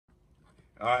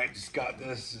All right, just got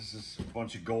this. This is a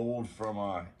bunch of gold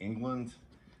from England.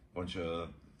 Bunch of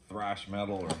thrash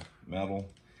metal or metal.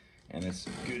 And it's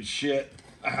good shit.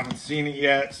 I haven't seen it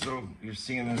yet, so you're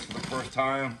seeing this for the first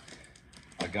time.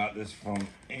 I got this from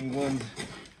England.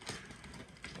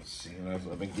 Let's see,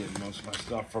 I've been getting most of my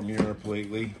stuff from Europe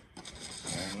lately.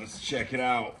 And let's check it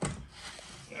out.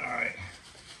 All right,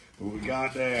 what we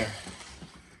got there?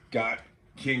 Got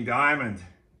King Diamond.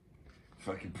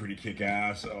 Fucking pretty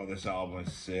kick-ass. Oh, this album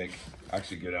is sick.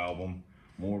 Actually, good album.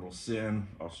 Mortal Sin,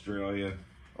 Australia,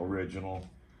 original.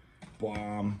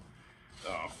 Bomb.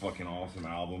 Oh, fucking awesome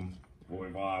album.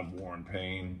 Voivod, War and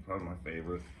Pain, probably my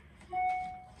favorite.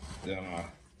 Then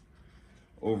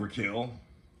Overkill,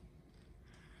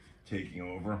 Taking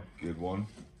Over, good one.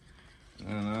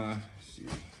 And let's see.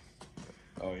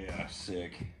 Oh yeah,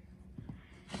 sick.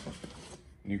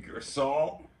 Nuclear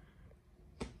Assault.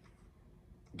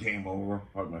 Game Over,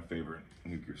 probably my favorite.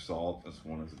 Nuclear Assault. This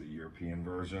one is the European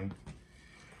version.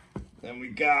 Then we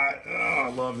got, oh, I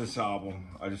love this album.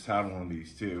 I just had one of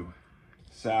these too.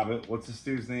 Sabbath. What's this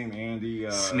dude's name? Andy.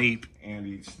 Sneap.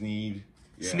 Andy Sneed.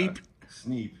 Yeah. Sneap.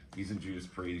 Sneap. He's in Judas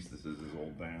Priest. This is his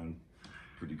old band.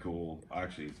 Pretty cool. I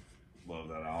actually love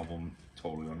that album.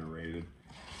 Totally underrated.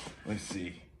 Let's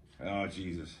see. Oh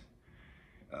Jesus.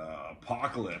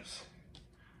 Apocalypse.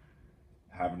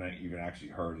 Haven't even actually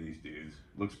heard of these dudes.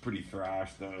 Looks pretty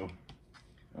thrash though.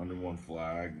 Under One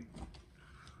Flag.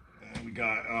 And we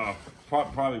got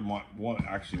probably one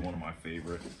of my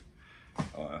favorites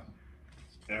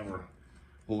ever.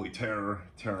 Holy Terror,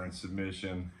 Terror and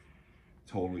Submission.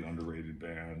 Totally underrated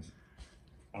band.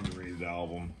 Underrated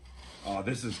album.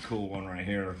 This is a cool one right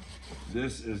here.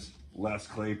 This is Les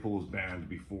Claypool's band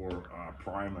before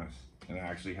Primus, and it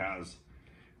actually has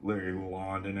Larry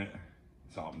Lalonde in it.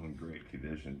 This album's in great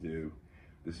condition too.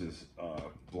 This is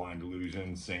Blind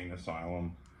Illusion, Sane,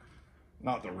 Asylum.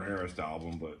 Not the rarest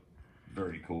album, but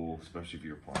very cool, especially if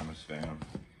you're a Primus fan.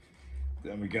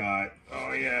 Then we got,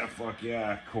 oh yeah, fuck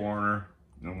yeah, Coroner,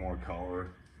 No More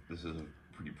Color. This is a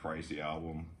pretty pricey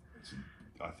album.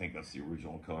 I think that's the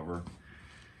original cover.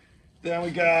 Then we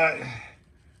got,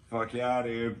 fuck yeah,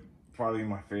 dude, probably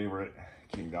my favorite,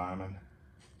 King Diamond,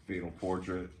 Fatal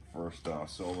Portrait, first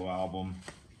solo album.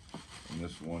 And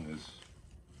this one is,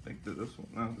 I think that this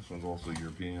one's also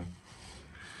European.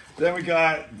 Then we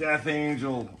got Death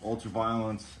Angel,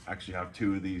 Ultraviolence. Actually have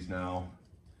two of these now.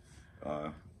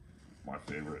 My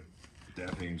favorite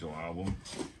Death Angel album.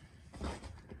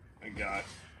 I got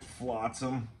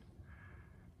Flotsam.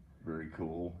 Very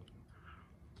cool.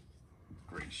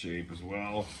 Great shape as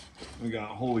well. We got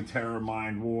Holy Terror,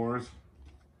 Mindwars.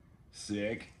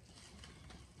 Sick.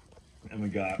 And we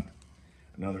got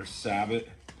another Sabbath,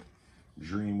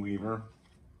 Dreamweaver.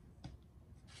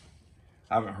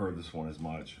 I haven't heard this one as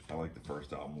much. I like the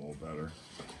first album a little better.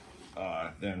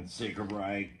 Then Sacred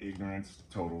Right, Ignorance,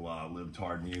 total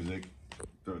libtard music.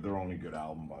 Their only good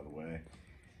album, by the way.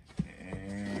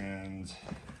 And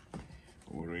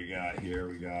what do we got here?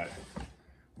 We got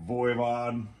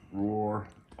Voivod, Roar.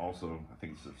 Also, I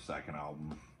think it's the second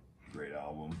album. Great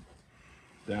album.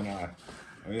 Then,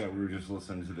 oh yeah, we were just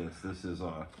listening to this. This is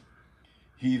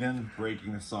Heathen,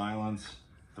 Breaking the Silence,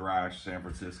 Thrash, San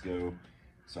Francisco.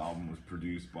 This album was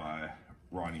produced by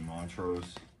Ronnie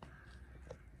Montrose.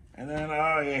 And then,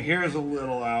 oh yeah, here's a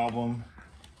little album.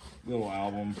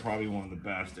 Probably one of the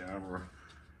best ever.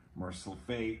 Mercyful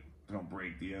Fate, Don't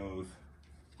Break the Oath.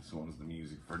 This one's the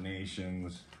Music for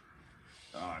Nations.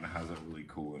 And it has a really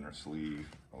cool inner sleeve.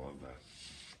 I love that.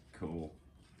 Cool.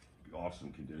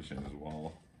 Awesome condition as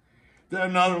well. Then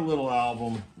another little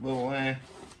album.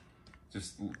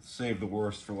 Just save the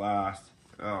worst for last.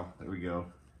 Oh, there we go.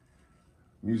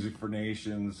 Music for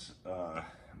Nations,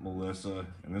 Melissa,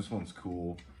 and this one's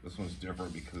cool. This one's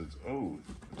different because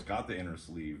it's got the inner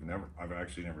sleeve. I've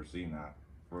actually never seen that.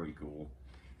 Very cool.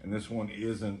 And this one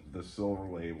isn't the silver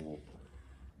label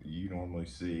you normally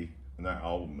see. And that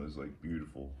album is like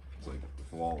beautiful. It's like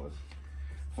flawless.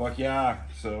 Fuck yeah.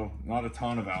 So not a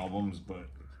ton of albums, but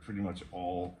pretty much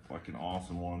all fucking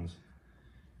awesome ones.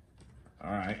 All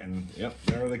right, and yep,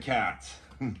 there are the cats.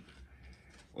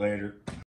 Later.